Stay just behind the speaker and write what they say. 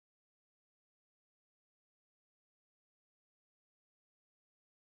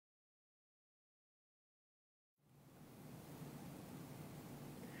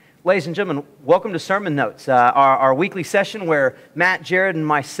Ladies and gentlemen, welcome to Sermon Notes, our weekly session where Matt, Jared, and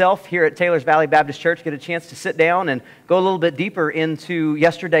myself here at Taylors Valley Baptist Church get a chance to sit down and go a little bit deeper into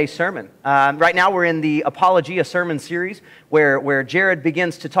yesterday's sermon. Right now we're in the Apologia sermon series where Jared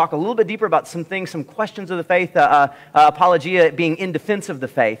begins to talk a little bit deeper about some things, some questions of the faith, apologia being in defense of the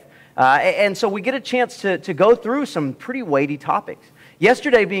faith. And so we get a chance to go through some pretty weighty topics.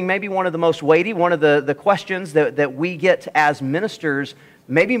 Yesterday being maybe one of the most weighty, one of the questions that we get as ministers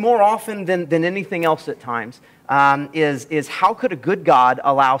maybe more often than anything else at times, is how could a good God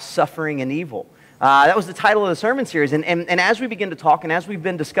allow suffering and evil? That was the title of the sermon series. And as we begin to talk and as we've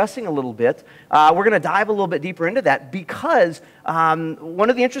been discussing a little bit, we're going to dive a little bit deeper into that because one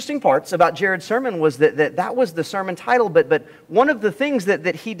of the interesting parts about Jared's sermon was that was the sermon title, but one of the things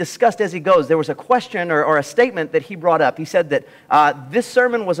that he discussed as he goes, there was a question or a statement that he brought up. He said that this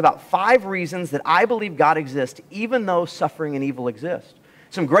sermon was about 5 reasons that I believe God exists even though suffering and evil exist.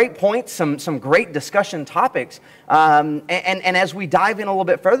 Some great points, some great discussion topics. And as we dive in a little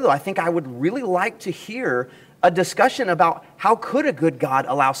bit further, I think I would really like to hear a discussion about how could a good God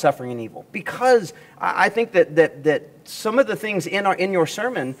allow suffering and evil? Because I think that some of the things in your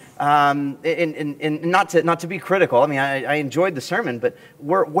sermon, and not to be critical, I mean, I enjoyed the sermon, but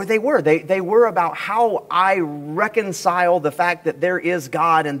they were about how I reconcile the fact that there is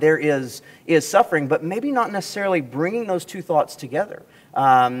God and there is suffering, but maybe not necessarily bringing those two thoughts together.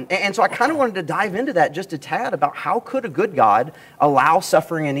 And so I kind of wanted to dive into that just a tad about how could a good God allow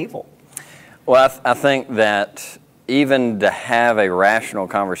suffering and evil? Well, I think that even to have a rational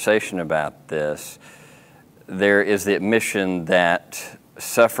conversation about this, there is the admission that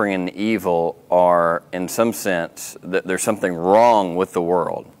suffering and evil are, in some sense, that there's something wrong with the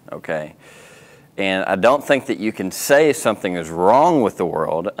world, okay? And I don't think that you can say something is wrong with the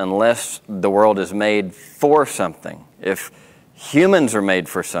world unless the world is made for something. If humans are made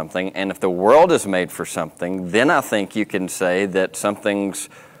for something, and if the world is made for something, then I think you can say that something's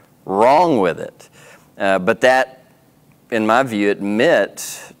wrong with it. But that, in my view,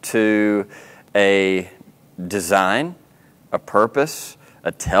 admits to a design, a purpose,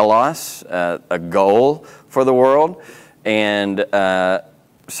 a telos, a goal for the world. And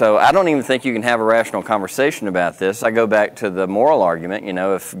so I don't even think you can have a rational conversation about this. I go back to the moral argument,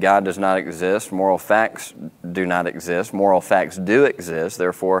 if God does not exist, moral facts do not exist, moral facts do exist,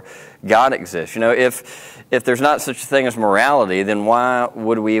 therefore God exists. If there's not such a thing as morality, then why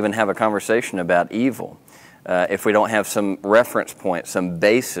would we even have a conversation about evil if we don't have some reference point, some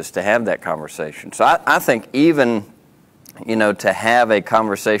basis to have that conversation? So I think even, to have a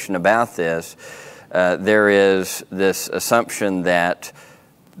conversation about this, there is this assumption that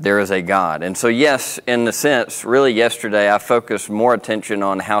there is a God. And so yes, in a sense, really yesterday I focused more attention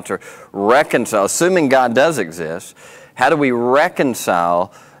on how to reconcile, assuming God does exist, how do we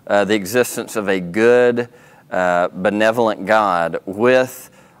reconcile the existence of a good, benevolent God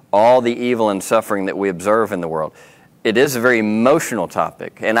with all the evil and suffering that we observe in the world? It is a very emotional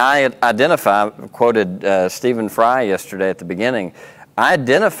topic. And I quoted Stephen Fry yesterday at the beginning, I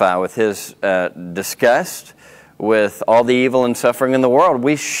identify with his disgust with all the evil and suffering in the world.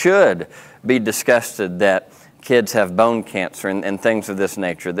 We should be disgusted that kids have bone cancer and things of this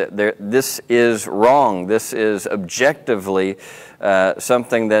nature. This is wrong. This is objectively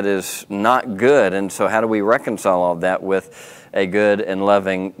something that is not good. And so how do we reconcile all of that with a good and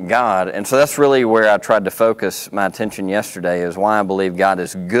loving God? And so that's really where I tried to focus my attention yesterday, is why I believe God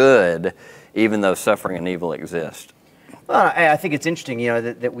is good even though suffering and evil exist. Well, I think it's interesting,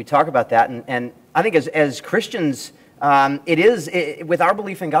 that we talk about that, and I think as Christians, with our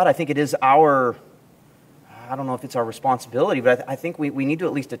belief in God, I think it is our, I don't know if it's our responsibility, but I think we need to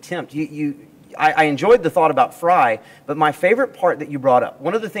at least attempt. I enjoyed the thought about Fry, but my favorite part that you brought up,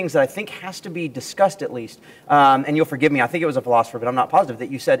 one of the things that I think has to be discussed at least, and you'll forgive me, I think it was a philosopher, but I'm not positive,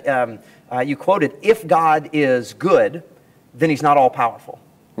 that you said, you quoted, if God is good, then he's not all-powerful.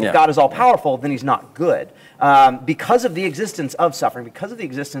 If God is all-powerful, then he's not good. Because of the existence of suffering, because of the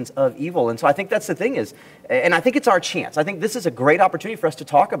existence of evil. And so I think that's the thing is, and I think it's our chance. I think this is a great opportunity for us to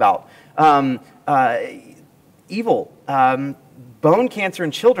talk about evil, bone cancer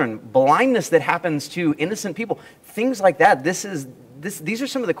in children, blindness that happens to innocent people, things like that. These are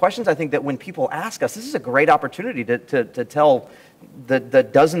some of the questions I think that when people ask us, this is a great opportunity to tell the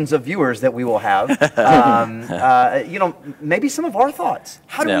dozens of viewers that we will have, maybe some of our thoughts.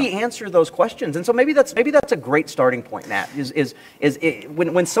 How do we answer those questions? And so maybe that's a great starting point, Matt.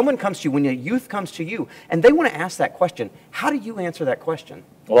 When someone comes to you, when a youth comes to you, and they want to ask that question, how do you answer that question?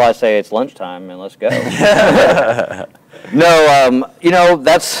 Well, I say it's lunchtime and let's go. No,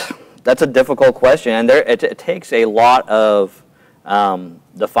 that's a difficult question, and it takes a lot of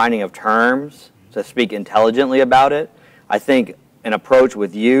defining of terms, to speak intelligently about it. I think an approach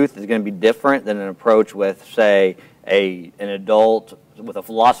with youth is going to be different than an approach with, say, an adult with a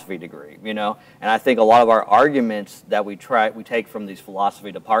philosophy degree, you know. And I think a lot of our arguments that we take from these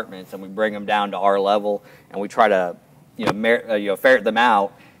philosophy departments and we bring them down to our level and we try to, ferret them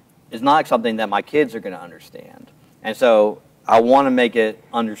out, is not something that my kids are going to understand. And so I want to make it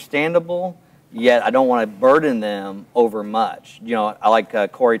understandable, yet I don't want to burden them over much. You know, I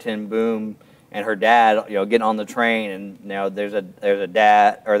like Corrie ten Boom and her dad, getting on the train, and there's a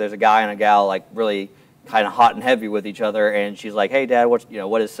guy and a gal like really kind of hot and heavy with each other, and she's like, "Hey, Dad,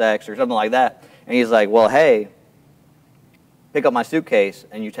 what is sex?" or something like that, and he's like, "Well, hey, pick up my suitcase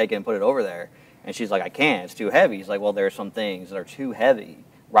and you take it and put it over there." And she's like, "I can't, it's too heavy." He's like, "Well, there are some things that are too heavy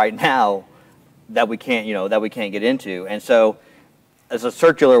right now that we can't get into." And so, as a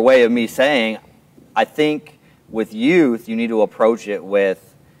circular way of me saying, I think with youth you need to approach it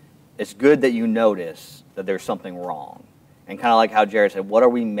with, it's good that you notice that there's something wrong. And kind of like how Jared said, what are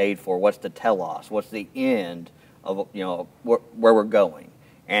we made for? What's the telos? What's the end of, where we're going?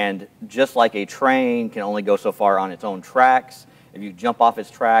 And just like a train can only go so far on its own tracks, if you jump off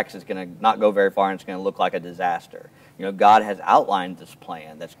its tracks, it's going to not go very far and it's going to look like a disaster. God has outlined this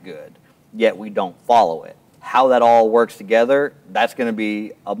plan that's good, yet we don't follow it. How that all works together, that's going to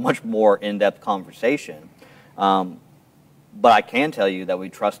be a much more in-depth conversation. But I can tell you that we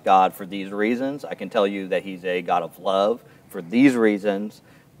trust God for these reasons. I can tell you that He's a God of love for these reasons.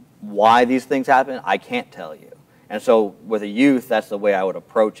 Why these things happen, I can't tell you. And so with a youth, that's the way I would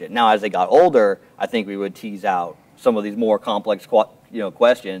approach it. Now, as they got older, I think we would tease out some of these more complex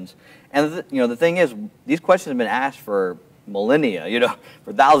questions. And the thing is, these questions have been asked for millennia.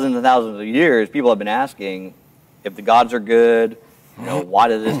 For thousands and thousands of years, people have been asking if the gods are good. Why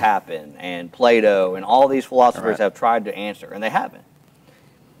does this happen? And Plato and all these philosophers have tried to answer, and they haven't.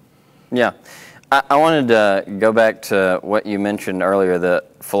 Yeah. I wanted to go back to what you mentioned earlier, the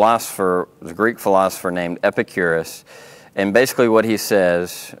Greek philosopher named Epicurus, and basically what he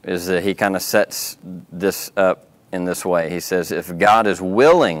says is that he kind of sets this up in this way. He says, if God is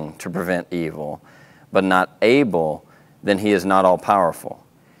willing to prevent evil, but not able, then He is not all-powerful.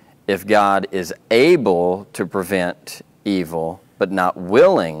 If God is able to prevent evil, but not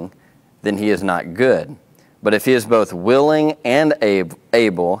willing, then He is not good. But if He is both willing and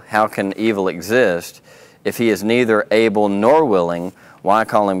able, how can evil exist? If He is neither able nor willing, why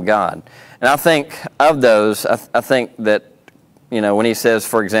call Him God? And I think of those, I think that, when He says,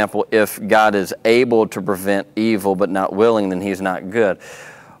 for example, if God is able to prevent evil but not willing, then He's not good.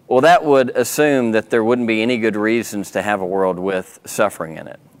 Well, that would assume that there wouldn't be any good reasons to have a world with suffering in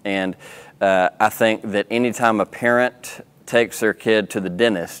it. And I think that anytime a parent takes their kid to the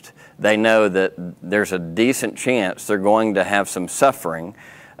dentist, they know that there's a decent chance they're going to have some suffering,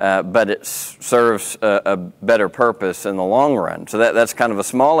 but it serves a better purpose in the long run. So that's kind of a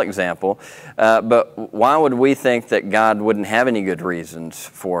small example, but why would we think that God wouldn't have any good reasons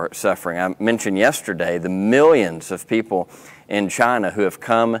for suffering? I mentioned yesterday the millions of people in China who have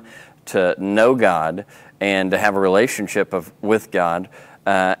come to know God and to have a relationship with God,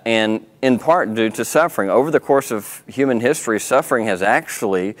 and in part due to suffering. Over the course of human history, suffering has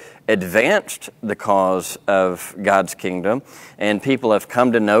actually advanced the cause of God's kingdom, and people have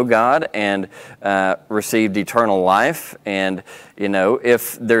come to know God and received eternal life. And,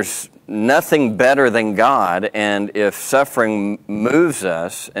 if there's nothing better than God, and if suffering moves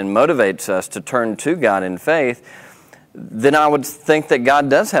us and motivates us to turn to God in faith, then I would think that God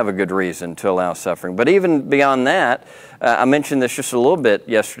does have a good reason to allow suffering. But even beyond that, I mentioned this just a little bit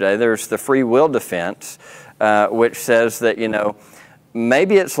yesterday, there's the free will defense, which says that,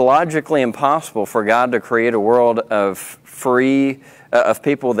 maybe it's logically impossible for God to create a world of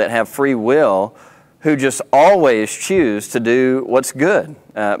people that have free will who just always choose to do what's good.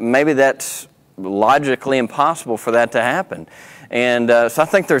 Maybe that's logically impossible for that to happen. And so I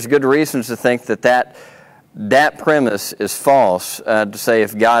think there's good reasons to think that premise is false, to say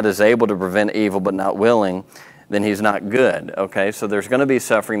if God is able to prevent evil but not willing, then He's not good. Okay, so there's going to be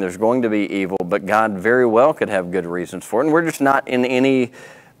suffering, there's going to be evil, but God very well could have good reasons for it. And we're just not in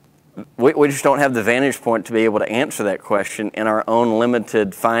we just don't have the vantage point to be able to answer that question in our own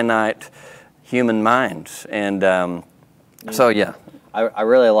limited, finite human minds. And so, yeah. I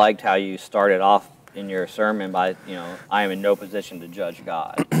really liked how you started off in your sermon by, I am in no position to judge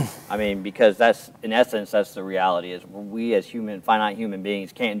God. I mean, because that's the reality, is we as finite human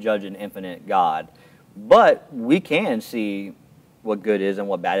beings can't judge an infinite God. But we can see what good is and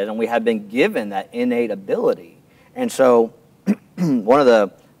what bad is, and we have been given that innate ability. And so one of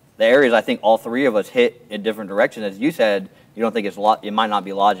the areas I think all three of us hit in different directions, as you said, you don't think it might not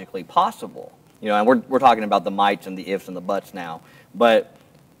be logically possible. You know, and we're talking about the mights and the ifs and the buts now. But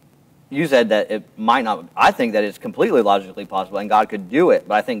you said that it might not. I think that it's completely logically possible, and God could do it.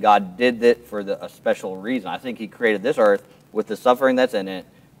 But I think God did it for a special reason. I think He created this earth with the suffering that's in it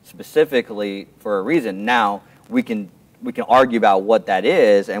specifically for a reason. Now we can argue about what that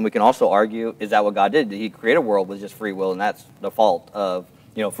is, and we can also argue, is that what God did? Did He create a world with just free will, and that's the fault of,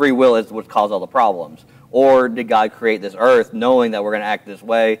 you know, free will is what caused all the problems? Or did God create this earth knowing that we're going to act this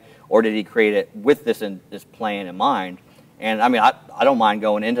way, or did He create it with this plan in mind? And I mean, I don't mind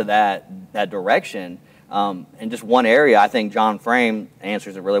going into that direction. In just one area, I think John Frame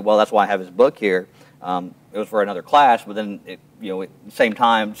answers it really well. That's why I have his book here. It was for another class, but then, same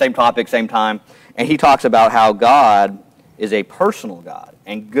time, same topic, same time. And he talks about how God is a personal God,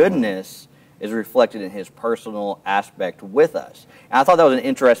 and goodness is reflected in His personal aspect with us. And I thought that was an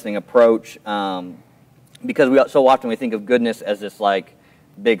interesting approach, because so often we think of goodness as this like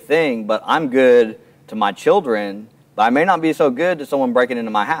big thing, but I'm good to my children, but I may not be so good to someone breaking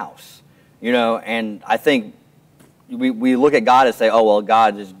into my house, you know. And I think we look at God and say, oh, well,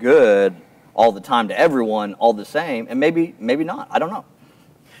 God is good all the time to everyone, all the same, and maybe not. I don't know.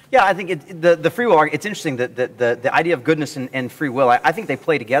 Yeah, I think the free will, it's interesting that the idea of goodness and free will, I think they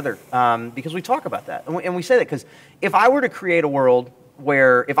play together, because we talk about that. And we say that because if I were to create a world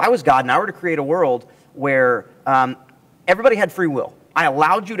where, if I was God and I were to create a world where everybody had free will, I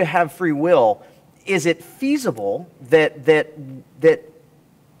allowed you to have free will, is it feasible that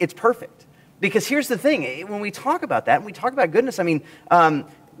it's perfect? Because here's the thing, when we talk about that, and we talk about goodness, I mean,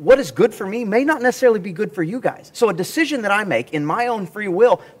 what is good for me may not necessarily be good for you guys. So a decision that I make in my own free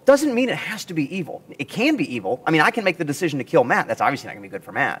will doesn't mean it has to be evil. It can be evil. I mean, I can make the decision to kill Matt. That's obviously not going to be good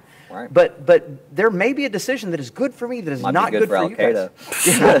for Matt. Right. But there may be a decision that is good for me that is not good for you guys.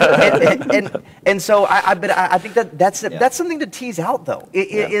 and so I think that's something to tease out, though.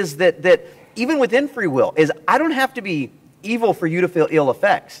 Is that even within free will, is I don't have to be evil for you to feel ill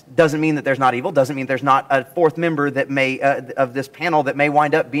effects. Doesn't mean that there's not evil. Doesn't mean there's not a fourth member that may of this panel that may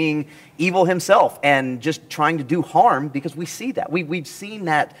wind up being evil himself and just trying to do harm, because we see that. We've seen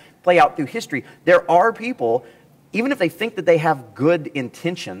that play out through history. There are people, even if they think that they have good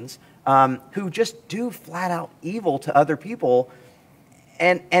intentions, who just do flat out evil to other people.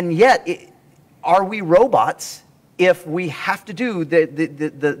 And yet, are we robots if we have to do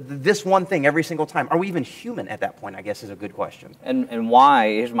this one thing every single time? Are we even human at that point, I guess, is a good question. And why,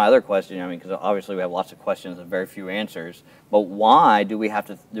 here's my other question, I mean, because obviously we have lots of questions and very few answers, but why do we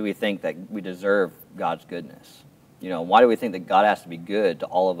think that we deserve God's goodness? You know, why do we think that God has to be good to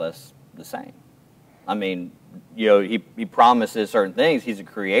all of us the same? I mean, you know, he promises certain things, He's a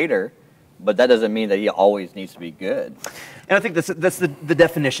creator, but that doesn't mean that He always needs to be good. And I think that's the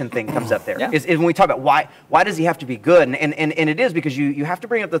definition thing comes up there. Yeah. Is when we talk about why does He have to be good? And it is because you have to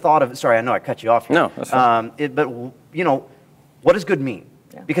bring up the thought of, sorry, I know I cut you off here. No, that's fine. But, you know, what does good mean?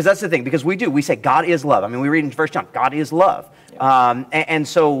 Yeah. Because that's the thing. Because we say God is love. I mean, we read in 1 John, God is love. Yeah. And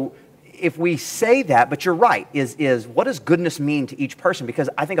so if we say that, but you're right, is what does goodness mean to each person? Because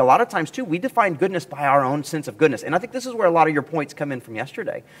I think a lot of times, too, we define goodness by our own sense of goodness. And I think this is where a lot of your points come in from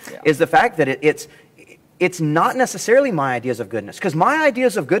yesterday, is the fact that it's not necessarily my ideas of goodness. Because my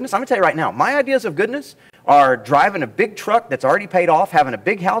ideas of goodness, I'm going to tell you right now, my ideas of goodness are driving a big truck that's already paid off, having a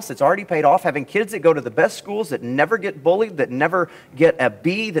big house that's already paid off, having kids that go to the best schools, that never get bullied, that never get a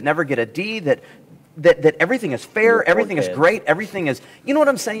B, that never get a D, that everything is fair, everything is great, everything is, you know what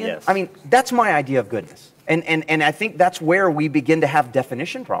I'm saying? Yes. I mean, that's my idea of goodness. And I think that's where we begin to have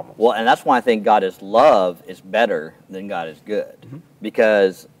definition problems. Well, and that's why I think God is love is better than God is good. Mm-hmm.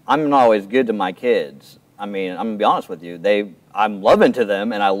 Because I'm not always good to my kids. I mean, I'm going to be honest with you. I'm loving to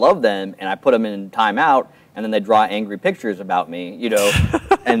them, and I love them, and I put them in timeout, and then they draw angry pictures about me, you know,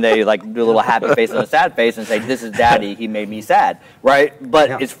 and they like do a little happy face and a sad face and say, "This is Daddy. He made me sad," right?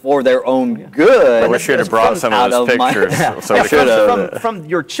 But it's for their own good. I wish you had brought some of those pictures. From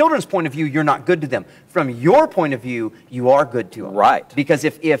your children's point of view, you're not good to them. From your point of view, you are good to them. Right. Because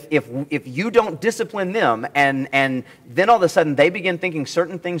if you don't discipline them, and then all of a sudden they begin thinking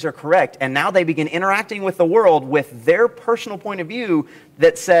certain things are correct, and now they begin interacting with the world with their personal point of view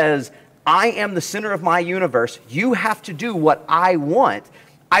that says, I am the center of my universe. You have to do what I want.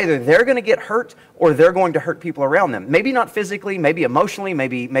 Either they're going to get hurt or they're going to hurt people around them. Maybe not physically, maybe emotionally,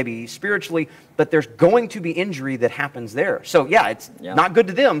 maybe spiritually, but there's going to be injury that happens there. So yeah, it's not good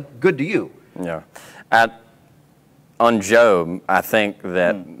to them, good to you. Yeah. On Job, I think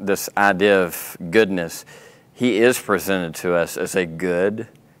that this idea of goodness, he is presented to us as a good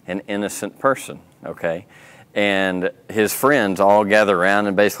and innocent person, okay? And his friends all gather around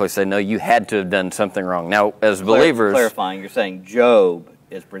and basically say, no, you had to have done something wrong. Now, as believers... Clarifying, you're saying Job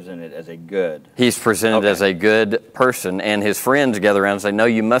is presented as a good... He's presented as a good person, and his friends gather around and say, no,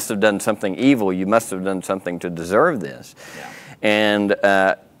 you must have done something evil. You must have done something to deserve this. Yeah. And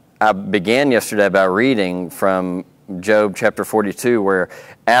I began yesterday by reading from Job chapter 42, where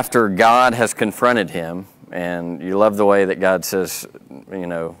after God has confronted him, and you love the way that God says, you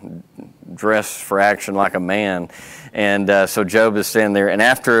know, dress for action like a man. And so Job is standing there. And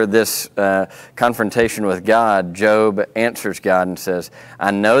after this confrontation with God, Job answers God and says,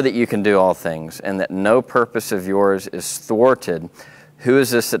 I know that you can do all things and that no purpose of yours is thwarted. Who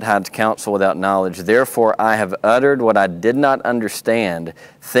is this that hides counsel without knowledge? Therefore I have uttered what I did not understand,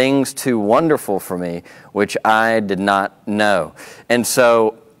 things too wonderful for me, which I did not know. And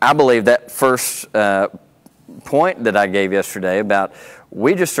so I believe that first point that I gave yesterday about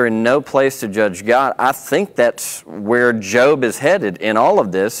we just are in no place to judge God, I think that's where Job is headed in all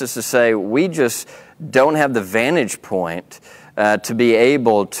of this, is to say we just don't have the vantage point to be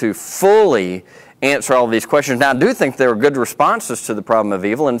able to fully answer all of these questions. Now, I do think there are good responses to the problem of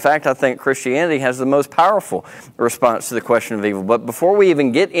evil. In fact, I think Christianity has the most powerful response to the question of evil. But before we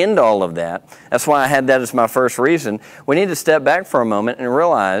even get into all of that, that's why I had that as my first reason, we need to step back for a moment and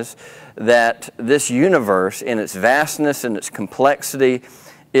realize that this universe in its vastness and its complexity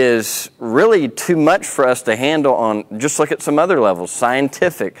is really too much for us to handle on, just look at some other levels,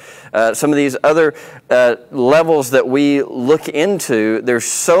 scientific, some of these other levels that we look into. There's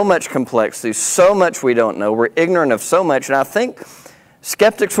so much complexity, so much we don't know. We're ignorant of so much, and I think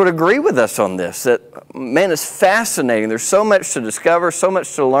skeptics would agree with us on this, that, man, it's fascinating. There's so much to discover, so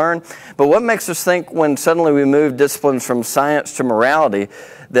much to learn, but what makes us think when suddenly we move disciplines from science to morality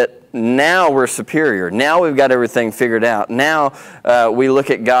that now we're superior. Now we've got everything figured out. Now we look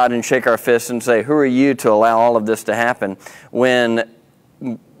at God and shake our fists and say, who are you to allow all of this to happen? When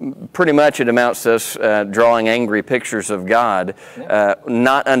pretty much it amounts to us drawing angry pictures of God,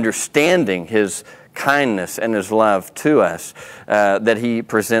 not understanding His kindness and His love to us that He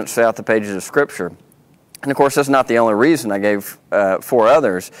presents throughout the pages of Scripture. And of course, that's not the only reason. I gave 4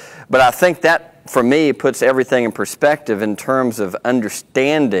 others. But I think that, for me, puts everything in perspective in terms of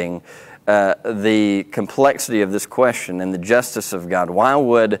understanding the complexity of this question and the justice of God. Why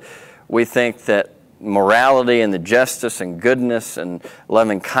would we think that morality and the justice and goodness and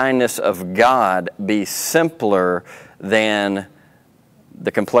loving kindness of God be simpler than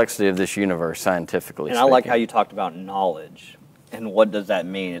the complexity of this universe, scientifically speaking? And I like how you talked about knowledge. And what does that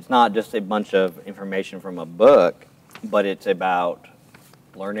mean? It's not just a bunch of information from a book, but it's about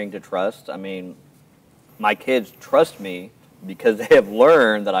learning to trust. I mean, my kids trust me because they have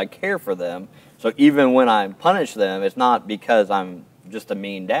learned that I care for them. So even when I punish them, it's not because I'm just a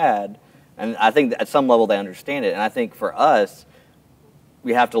mean dad. And I think that at some level they understand it. And I think for us,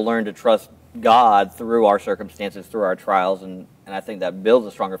 we have to learn to trust God through our circumstances, through our trials, and I think that builds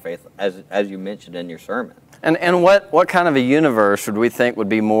a stronger faith, as you mentioned in your sermon. And what kind of a universe would we think would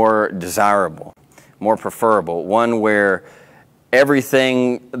be more desirable, more preferable? One where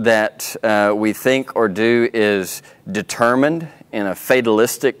everything that we think or do is determined in a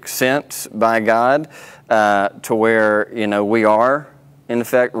fatalistic sense by God, to where, you know, we are, in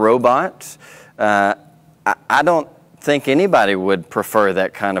fact, robots. I don't think anybody would prefer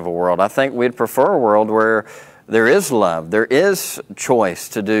that kind of a world. I think we'd prefer a world where there is love, there is choice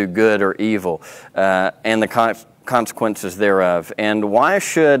to do good or evil, and the consequences thereof. And why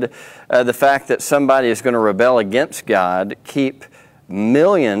should the fact that somebody is going to rebel against God keep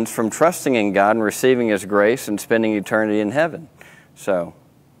millions from trusting in God and receiving His grace and spending eternity in heaven? So,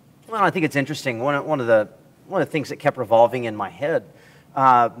 well, I think it's interesting. One of the things that kept revolving in my head,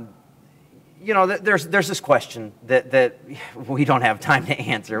 you know, there's this question that we don't have time to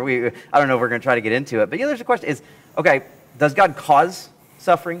answer. I don't know if we're going to try to get into it, but yeah, there's a question: is, okay, does God cause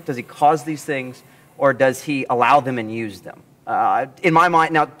suffering? Does He cause these things, or does He allow them and use them? In my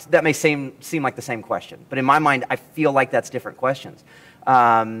mind, now that may seem like the same question, but in my mind, I feel like that's different questions.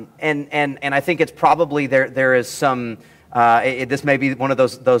 And I think it's probably there is some. This may be one of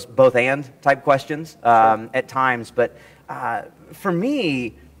those both and type questions at times, but for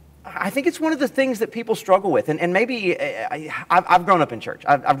me, I think it's one of the things that people struggle with, and maybe I've grown up in church.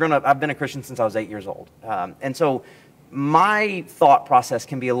 I've been a Christian since I was 8 years old, and so my thought process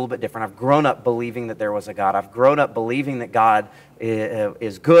can be a little bit different. I've grown up believing that there was a God. I've grown up believing that God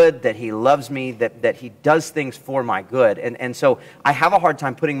is good, that He loves me, that He does things for my good. And so I have a hard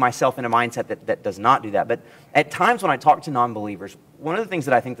time putting myself in a mindset that does not do that. But at times when I talk to non-believers, one of the things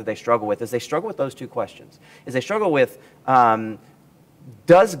that I think that they struggle with is they struggle with those two questions. Is they struggle with,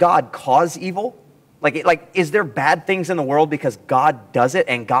 does God cause evil, Like, is there bad things in the world because God does it,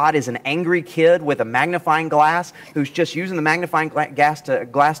 and God is an angry kid with a magnifying glass who's just using the magnifying glass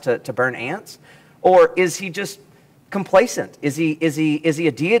to burn ants? Or is he just complacent? Is he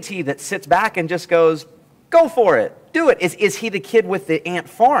a deity that sits back and just goes, go for it, do it? Is he the kid with the ant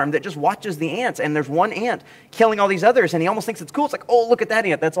farm that just watches the ants, and there's one ant killing all these others, and he almost thinks it's cool? It's like, oh, look at that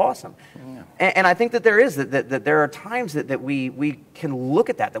ant, that's awesome. Yeah. And I think that there is, that there are times that we can look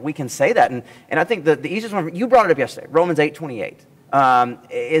at that we can say that. And I think the easiest one, you brought it up yesterday, Romans 8:28,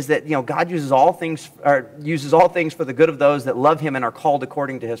 is that, God uses all things for the good of those that love him and are called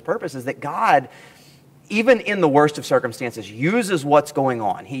according to his purpose. Is that God, even in the worst of circumstances, uses what's going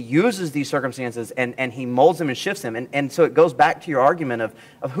on. He uses these circumstances and he molds them and shifts them. And so it goes back to your argument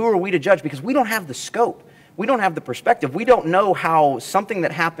of who are we to judge, because we don't have the scope. We don't have the perspective. We don't know how something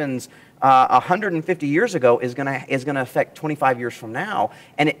that happens 150 years ago is going to affect 25 years from now.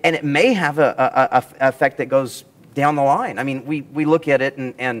 And it may have a effect that goes down the line. I mean, we look at it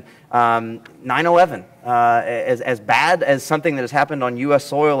and 9/11, as bad as something that has happened on U.S.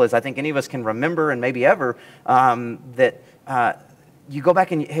 soil as I think any of us can remember and maybe ever, you go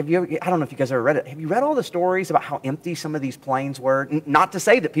back and I don't know if you guys ever read it. Have you read all the stories about how empty some of these planes were? Not to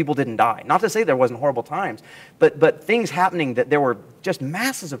say that people didn't die, not to say there wasn't horrible times, but things happening, that there were just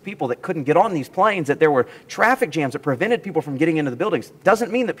masses of people that couldn't get on these planes, that there were traffic jams that prevented people from getting into the buildings. Doesn't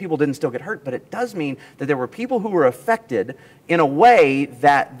mean that people didn't still get hurt, but it does mean that there were people who were affected in a way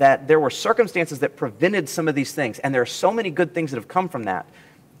that there were circumstances that prevented some of these things. And there are so many good things that have come from that.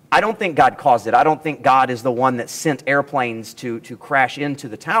 I don't think God caused it. I don't think God is the one that sent airplanes to crash into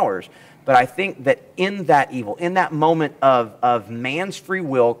the towers. But I think that in that evil, in that moment of man's free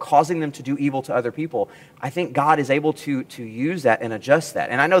will causing them to do evil to other people, I think God is able to use that and adjust that.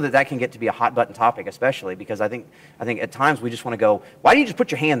 And I know that can get to be a hot button topic, especially because I think at times we just want to go, why don't you just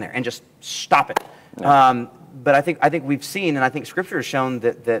put your hand there and just stop it? Yeah. But I think we've seen, and I think Scripture has shown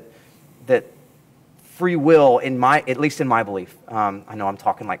that free will, at least in my belief, I know I'm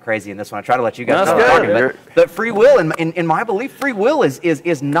talking like crazy in this one. I try to let you guys know what I'm talking, but free will, in my belief, free will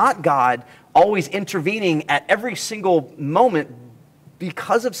is not God always intervening at every single moment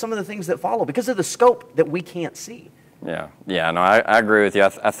because of some of the things that follow, because of the scope that we can't see. Yeah, no, I agree with you.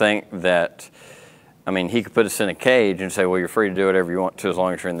 I think that, he could put us in a cage and say, well, you're free to do whatever you want to as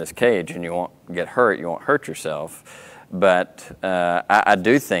long as you're in this cage and you won't get hurt, you won't hurt yourself. But I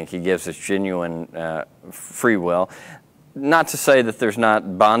do think he gives us genuine free will. Not to say that there's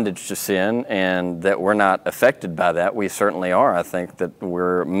not bondage to sin and that we're not affected by that. We certainly are. I think that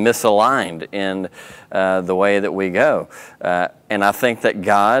we're misaligned in the way that we go. And I think that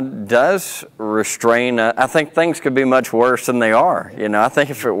God does restrain. I think things could be much worse than they are. I think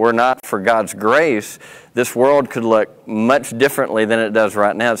if it were not for God's grace, this world could look much differently than it does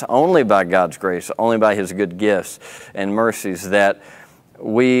right now. It's only by God's grace, only by his good gifts and mercies that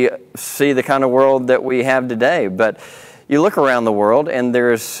we see the kind of world that we have today. But you look around the world and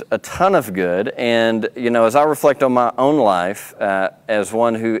there's a ton of good. And, as I reflect on my own life, as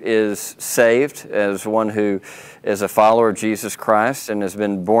one who is saved, as one who is a follower of Jesus Christ and has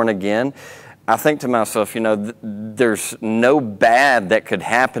been born again, I think to myself, there's no bad that could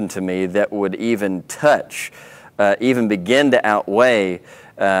happen to me that would even touch, even begin to outweigh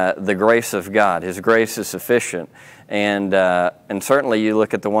the grace of God. His grace is sufficient. And certainly you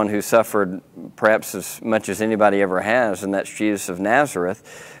look at the one who suffered perhaps as much as anybody ever has, and that's Jesus of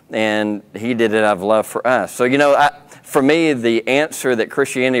Nazareth, and he did it out of love for us. So, for me, the answer that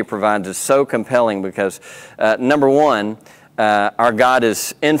Christianity provides is so compelling because, number one, our God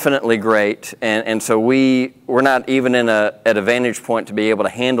is infinitely great, and so we're not even at a vantage point to be able to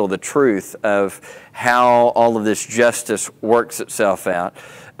handle the truth of how all of this justice works itself out.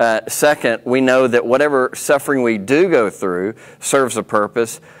 Second, we know that whatever suffering we do go through serves a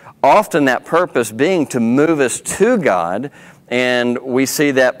purpose, often that purpose being to move us to God. And we see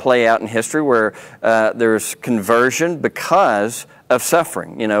that play out in history where there's conversion because of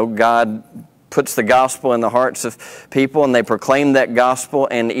suffering. God puts the gospel in the hearts of people and they proclaim that gospel,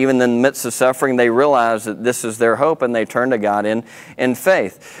 and even in the midst of suffering they realize that this is their hope and they turn to God in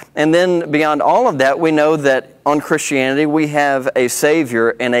faith. And then beyond all of that, we know that on Christianity we have a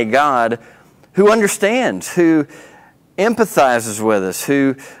Savior and a God who understands, who empathizes with us,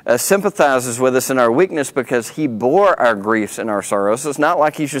 who sympathizes with us in our weakness because he bore our griefs and our sorrows. So it's not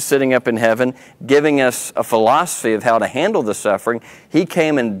like he's just sitting up in heaven giving us a philosophy of how to handle the suffering. He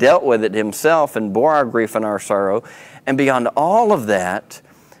came and dealt with it himself and bore our grief and our sorrow. And beyond all of that,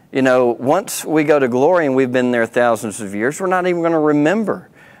 once we go to glory and we've been there thousands of years, we're not even going to remember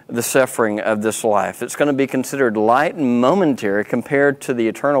the suffering of this life. It's going to be considered light and momentary compared to the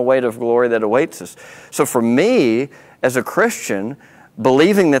eternal weight of glory that awaits us. So for me, as a Christian,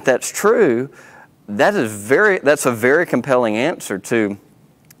 believing that that's true, that's a very compelling answer to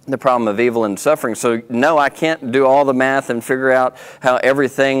the problem of evil and suffering. So no, I can't do all the math and figure out how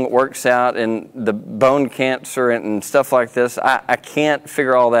everything works out and the bone cancer and stuff like this. I can't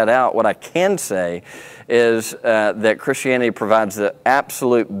figure all that out. What I can say is that Christianity provides the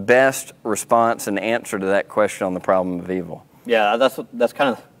absolute best response and answer to that question on the problem of evil. Yeah, that's kind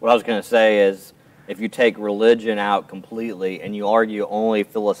of what I was going to say is if you take religion out completely and you argue only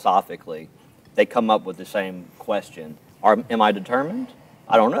philosophically, they come up with the same question. Am I determined?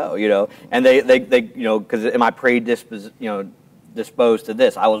 I don't know, and they because am I predisposed, disposed to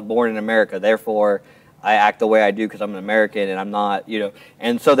this? I was born in America, therefore I act the way I do because I'm an American and I'm not,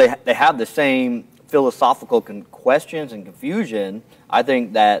 and so they have the same philosophical questions and confusion. I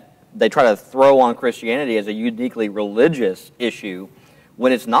think that they try to throw on Christianity as a uniquely religious issue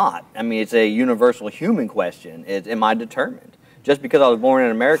when it's not. I mean, it's a universal human question. Am I determined? Just because I was born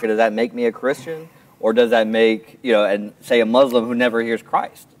in America, does that make me a Christian? Or does that make, and say a Muslim who never hears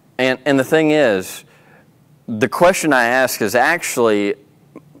Christ? And the thing is, the question I ask is actually,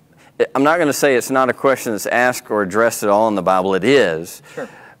 I'm not going to say it's not a question that's asked or addressed at all in the Bible. It is. Sure.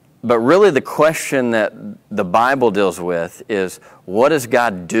 But really the question that the Bible deals with is, what is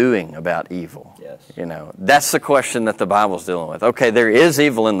God doing about evil? Yes. That's the question that the Bible's dealing with. Okay, there is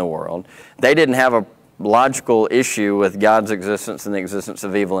evil in the world. They didn't have a logical issue with God's existence and the existence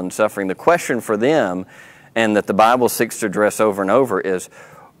of evil and suffering. The question for them, and that the Bible seeks to address over and over, is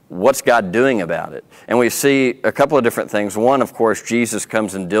what's God doing about it? And we see a couple of different things. One, of course, Jesus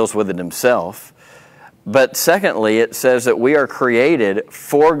comes and deals with it himself. But secondly, it says that we are created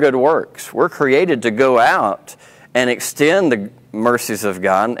for good works. We're created to go out and extend the mercies of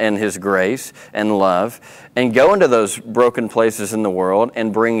God and His grace and love and go into those broken places in the world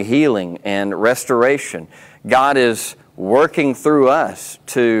and bring healing and restoration. God is working through us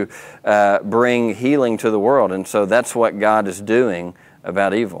to bring healing to the world, and so that's what God is doing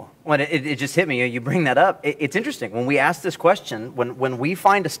about evil. Well, it just hit me. You bring that up. It's interesting. When we ask this question, when we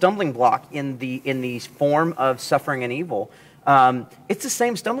find a stumbling block in the form of suffering and evil, it's the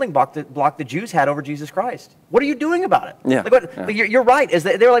same stumbling block the Jews had over Jesus Christ. What are you doing about it? Yeah. You're right. Is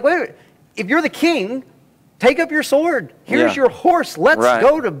that they're like, wait, if you're the king, take up your sword. Here's your horse. Let's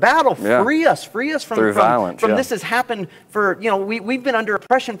go to battle. Free us from violence. This has happened for we've been under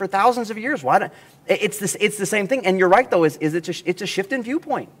oppression for thousands of years. Why don't it's the same thing? And you're right though. It's a shift in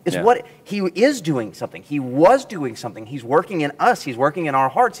viewpoint. It's what He is doing something. He was doing something. He's working in us. He's working in our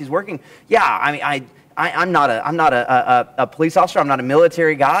hearts. He's working. Yeah. I mean, I'm not a police officer. I'm not a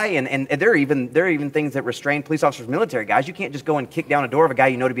military guy, and there are even things that restrain police officers, military guys. You can't just go and kick down a door of a guy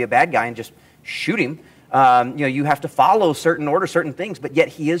you know to be a bad guy and just shoot him. You have to follow certain orders, certain things. But yet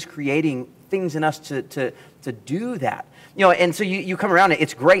He is creating things in us to do that. And so you come around.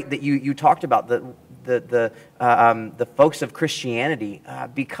 It's great that you talked about the folks of Christianity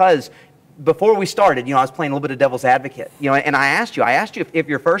because. Before we started, I was playing a little bit of devil's advocate, and I asked you if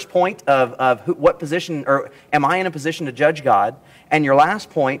your first point of what position, or am I in a position to judge God, and your last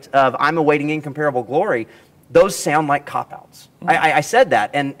point of I'm awaiting incomparable glory, those sound like cop-outs. I said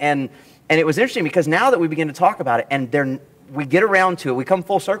that, and it was interesting because now that we begin to talk about it, and we get around to it, we come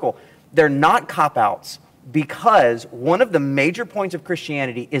full circle, they're not cop-outs. Because one of the major points of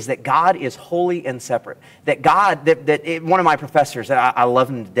Christianity is that God is holy and separate. That God, one of my professors, I love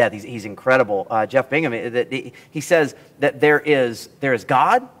him to death. He's incredible. Jeff Bingham. He says that there is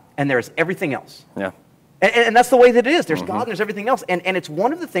God and there is everything else. Yeah. And that's the way that it is. There's God and there's everything else. And it's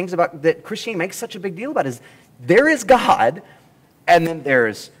one of the things about that Christianity makes such a big deal about is there is God, and then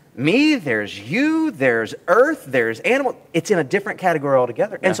there's me, there's you, there's earth, there's animal. It's in a different category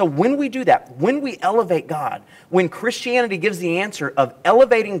altogether. And so when we do that, when we elevate God, when Christianity gives the answer of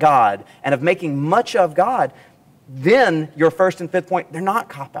elevating God and of making much of God, then your first and fifth point, they're not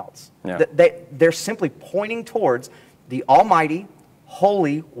cop-outs. Yeah. They're simply pointing towards the almighty,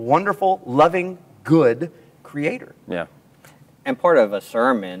 holy, wonderful, loving, good Creator. Yeah. And part of a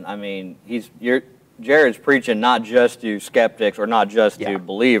sermon, I mean, Jared's preaching not just to skeptics or not just to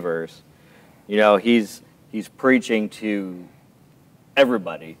believers. He's preaching to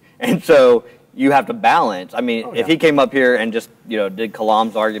everybody. And so you have to balance. I mean, if he came up here and just, did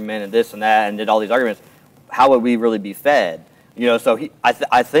Kalam's argument and this and that and did all these arguments, how would we really be fed? So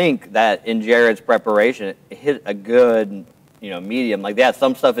I think that in Jared's preparation, it hit a good, medium. Like,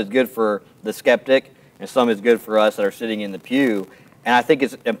 some stuff is good for the skeptic and some is good for us that are sitting in the pew. And I think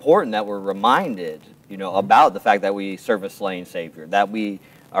it's important that we're reminded, about the fact that we serve a slain Savior, that we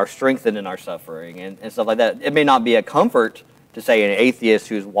are strengthened in our suffering and stuff like that. It may not be a comfort to say an atheist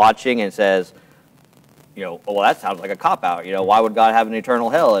who's watching and says, you know, well, that sounds like a cop-out. You know, why would God have an eternal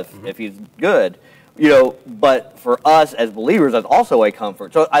hell if he's good? You know, but for us as believers, that's also a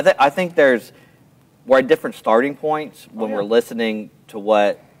comfort. So I think we're at different starting points when we're listening to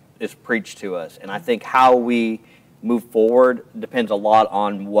what is preached to us. And I think how we move forward depends a lot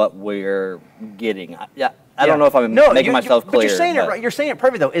on what we're getting. I don't know if I'm making myself clear. But you're saying it right. You're saying it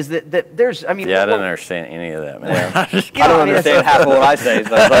perfect, though. Is that there's? I mean, I don't understand any of that, man. I don't understand half of what I say.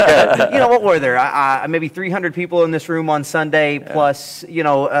 So it's okay. You know, what were there? Maybe 300 people in this room on Sunday, plus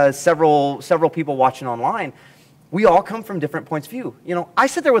several people watching online. We all come from different points of view. You know, I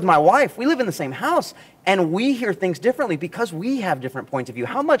sit there with my wife. We live in the same house, and we hear things differently because we have different points of view.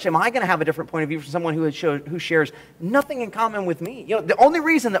 How much am I going to have a different point of view from someone who shares nothing in common with me? You know, the only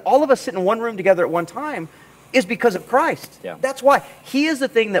reason that all of us sit in one room together at one time is because of Christ. Yeah. That's why He is the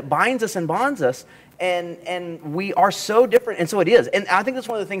thing that binds us and bonds us, and we are so different, and so it is. And I think that's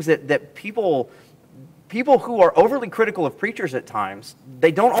one of the things that people who are overly critical of preachers at times,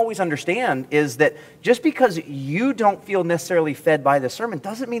 they don't always understand is that just because you don't feel necessarily fed by the sermon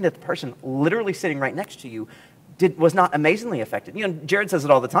doesn't mean that the person literally sitting right next to you was not amazingly affected. You know, Jared says it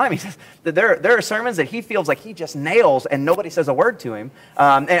all the time. He says that there are sermons that he feels like he just nails and nobody says a word to him.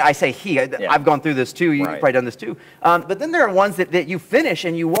 And I say I've gone through this too. You've probably done this too. But then there are ones that you finish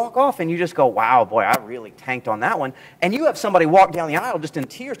and you walk off and you just go, wow, boy, I really tanked on that one. And you have somebody walk down the aisle just in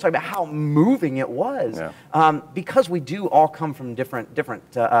tears talking about how moving it was. Yeah. Because we do all come from different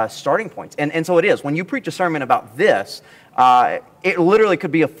starting points. And so it is. When you preach a sermon about this, it literally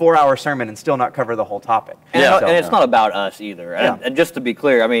could be a 4-hour sermon and still not cover the whole topic. And it's not about us either. And just to be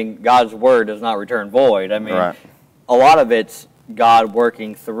clear, I mean, God's word does not return void. I mean, a lot of it's God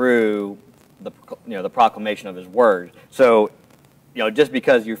working through the proclamation of His word. So, just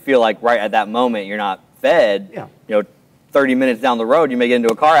because you feel like right at that moment you're not fed, 30 minutes down the road you may get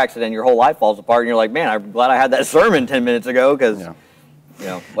into a car accident and your whole life falls apart and you're like, man, I'm glad I had that sermon 10 minutes ago because...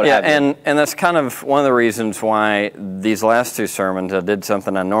 and that's kind of one of the reasons why these last two sermons I did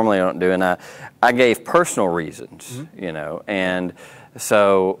something I normally don't do, and I gave personal reasons, and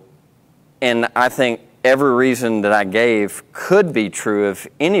so, and I think every reason that I gave could be true of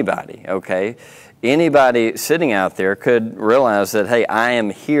anybody, okay? Anybody sitting out there could realize that, hey, I am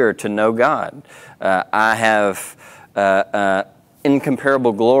here to know God. I have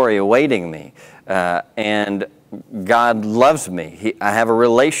incomparable glory awaiting me, and God loves me. I have a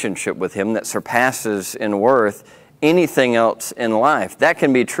relationship with Him that surpasses in worth anything else in life. That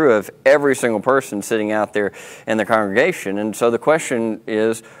can be true of every single person sitting out there in the congregation. And so the question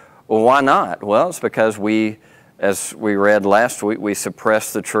is, well, why not? Well, it's because as we read last week, we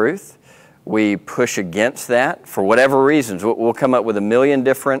suppress the truth. We push against that for whatever reasons. We'll come up with a million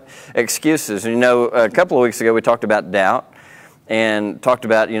different excuses. And, a couple of weeks ago we talked about doubt. And talked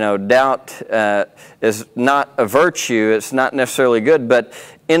about, doubt is not a virtue, it's not necessarily good, but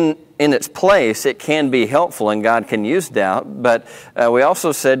in its place, it can be helpful and God can use doubt. But we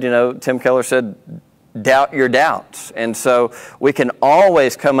also said, Tim Keller said, doubt your doubts. And so we can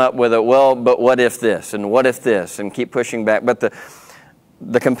always come up with but what if this, and what if this, and keep pushing back. But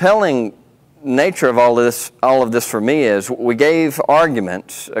the compelling nature of all of this for me is we gave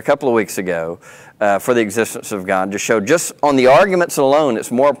arguments a couple of weeks ago for the existence of God to show just on the arguments alone it's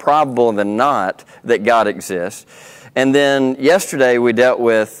more probable than not that God exists. And then yesterday we dealt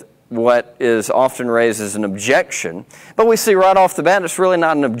with what is often raised as an objection, but we see right off the bat it's really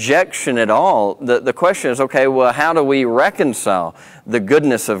not an objection at all. The question is, okay, well, how do we reconcile the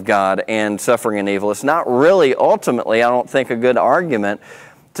goodness of God and suffering and evil? It's not really ultimately, I don't think, a good argument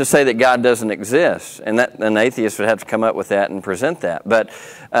to say that God doesn't exist, and that an atheist would have to come up with that and present that. But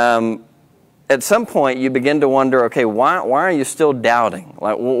at some point, you begin to wonder, okay, why are you still doubting?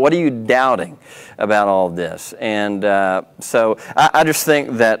 Like, what are you doubting about all of this? And so I just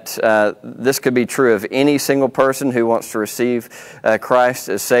think that this could be true of any single person who wants to receive Christ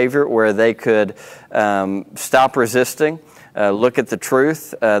as Savior, where they could stop resisting, look at the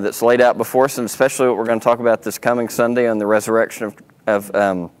truth that's laid out before us, and especially what we're going to talk about this coming Sunday on the resurrection of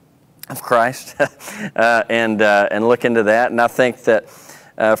Christ, and look into that. And I think that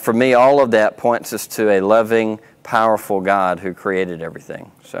for me, all of that points us to a loving, powerful God who created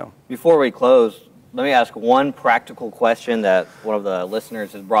everything. So, before we close, let me ask one practical question that one of the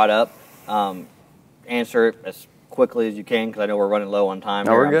listeners has brought up. Answer it as quickly as you can, because I know we're running low on time.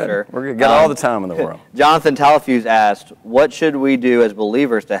 No, we're good. Sure. We're good. Got all the time in the world. Jonathan Talafuse asked, "What should we do as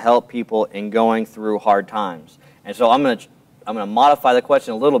believers to help people in going through hard times?" And so I'm going to modify the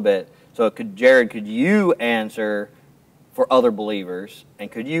question a little bit. So, Jared, could you answer for other believers,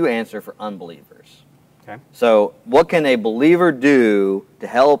 and could you answer for unbelievers? Okay. So what can a believer do to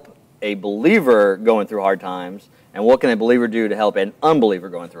help a believer going through hard times, and what can a believer do to help an unbeliever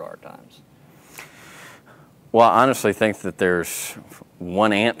going through hard times? Well, I honestly think that there's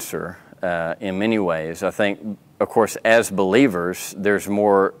one answer in many ways. I think, of course, as believers, there's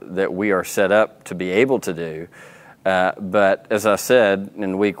more that we are set up to be able to do. But as I said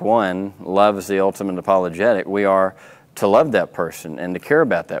in week 1, love is the ultimate apologetic. We are to love that person and to care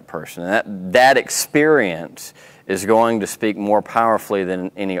about that person. And that experience is going to speak more powerfully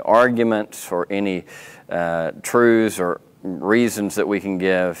than any arguments or any truths or reasons that we can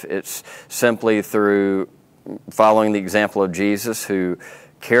give. It's simply through following the example of Jesus, who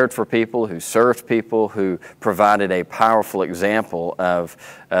cared for people, who served people, who provided a powerful example of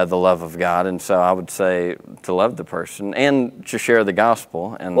the love of God. And so I would say to love the person and to share the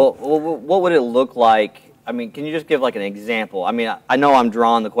gospel. And well, what would it look like? I mean, can you just give like an example? I mean, I know I'm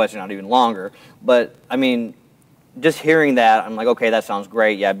drawing the question out even longer, but I mean, just hearing that, I'm like, okay, that sounds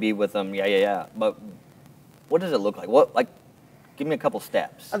great. Yeah, be with them. Yeah. But what does it look like? Give me a couple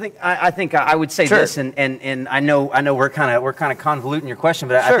steps. I think I would say Sure. this, and I know we're kind of convoluting your question,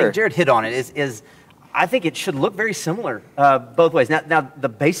 but Sure. I think Jared hit on it. Is I think it should look very similar both ways. Now the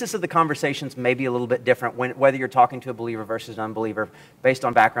basis of the conversations may be a little bit different whether you're talking to a believer versus an unbeliever, based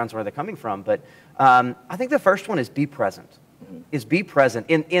on backgrounds where they're coming from. But I think the first one is be present. Is be present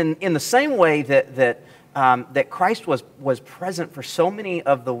in the same way that Christ was present for so many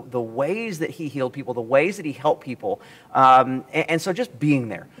of the ways that he healed people, the ways that he helped people. And so just being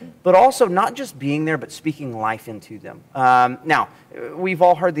there. But also not just being there, but speaking life into them. Now, we've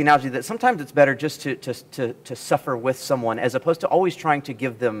all heard the analogy that sometimes it's better just to suffer with someone as opposed to always trying to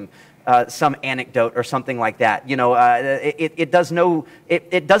give them some anecdote or something like that. You know, it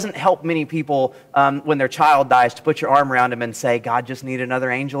doesn't help many people when their child dies to put your arm around them and say, God just need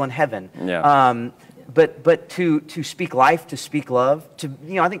another angel in heaven. Yeah. But to speak life, to speak love,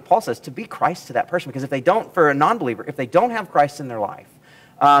 I think Paul says to be Christ to that person, because if they don't, for a non-believer, if they don't have Christ in their life,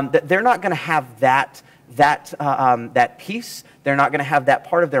 that they're not going to have that peace. They're not going to have that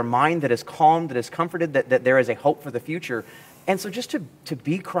part of their mind that is calm, that is comforted, that there is a hope for the future. And so just to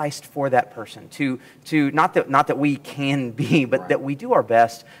be Christ for that person, to not that we can be, but that we do our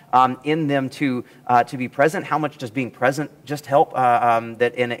best in them to be present. How much does being present just help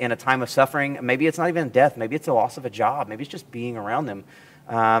that in a time of suffering? Maybe it's not even death. Maybe it's a loss of a job. Maybe it's just being around them.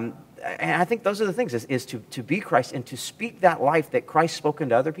 And I think those are the things, is to be Christ and to speak that life that Christ spoke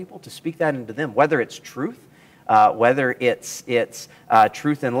into other people, to speak that into them, whether it's truth, whether it's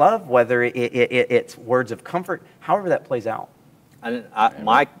truth and love, whether it's words of comfort, however that plays out. And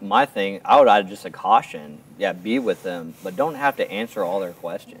my thing, I would add just a caution. Yeah, be with them, but don't have to answer all their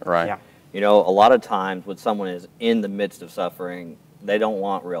questions. Right. Yeah. You know, a lot of times when someone is in the midst of suffering, they don't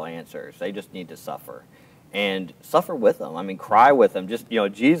want real answers. They just need to suffer. And suffer with them. I mean, cry with them. Just,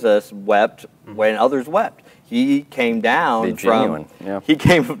 Jesus wept when others wept. He came down He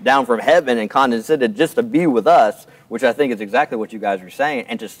came down from heaven and condescended just to be with us, which I think is exactly what you guys are saying,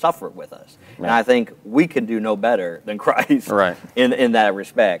 and to suffer with us. Right. And I think we can do no better than Christ in that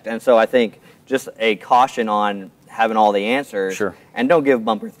respect. And so I think just a caution on having all the answers. Sure. And don't give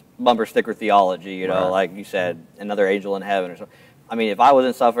bumper sticker theology, like you said, another angel in heaven or something. I mean, if I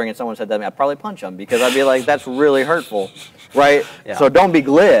wasn't suffering and someone said that to me, I'd probably punch them, because I'd be like, that's really hurtful, right? Yeah. So don't be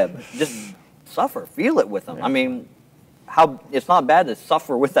glib. Just suffer. Feel it with them. Yeah. I mean, it's not bad to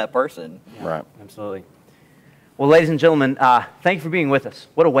suffer with that person. Yeah, right. Absolutely. Well, ladies and gentlemen, thank you for being with us.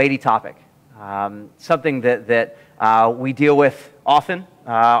 What a weighty topic. Something that we deal with often,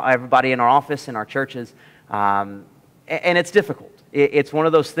 everybody in our office, in our churches, and it's difficult. It's one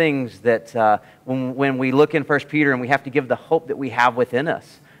of those things that when we look in 1 Peter and we have to give the hope that we have within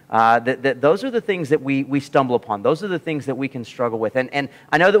us, that those are the things that we stumble upon. Those are the things that we can struggle with. And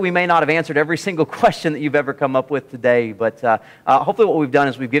I know that we may not have answered every single question that you've ever come up with today, but hopefully what we've done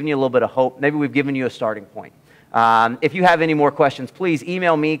is we've given you a little bit of hope. Maybe we've given you a starting point. If you have any more questions, please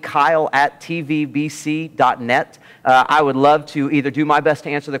email me, kyle@tvbc.net. I would love to either do my best to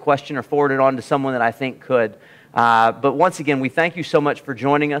answer the question or forward it on to someone that I think could. But once again, we thank you so much for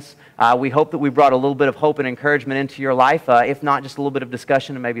joining us. We hope that we brought a little bit of hope and encouragement into your life, if not just a little bit of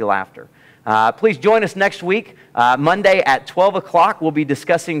discussion and maybe laughter. Please join us next week. Monday at 12 o'clock, we'll be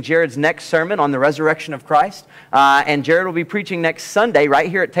discussing Jared's next sermon on the resurrection of Christ. And Jared will be preaching next Sunday right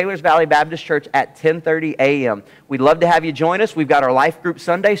here at Taylors Valley Baptist Church at 10:30 a.m. We'd love to have you join us. We've got our Life Group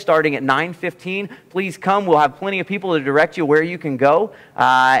Sunday starting at 9:15. Please come. We'll have plenty of people to direct you where you can go.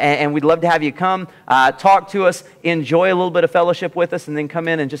 And we'd love to have you come, talk to us, enjoy a little bit of fellowship with us, and then come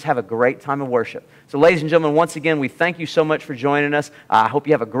in and just have a great time of worship. So ladies and gentlemen, once again, we thank you so much for joining us. I hope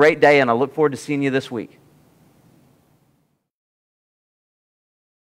you have a great day, and I look forward to seeing you this week.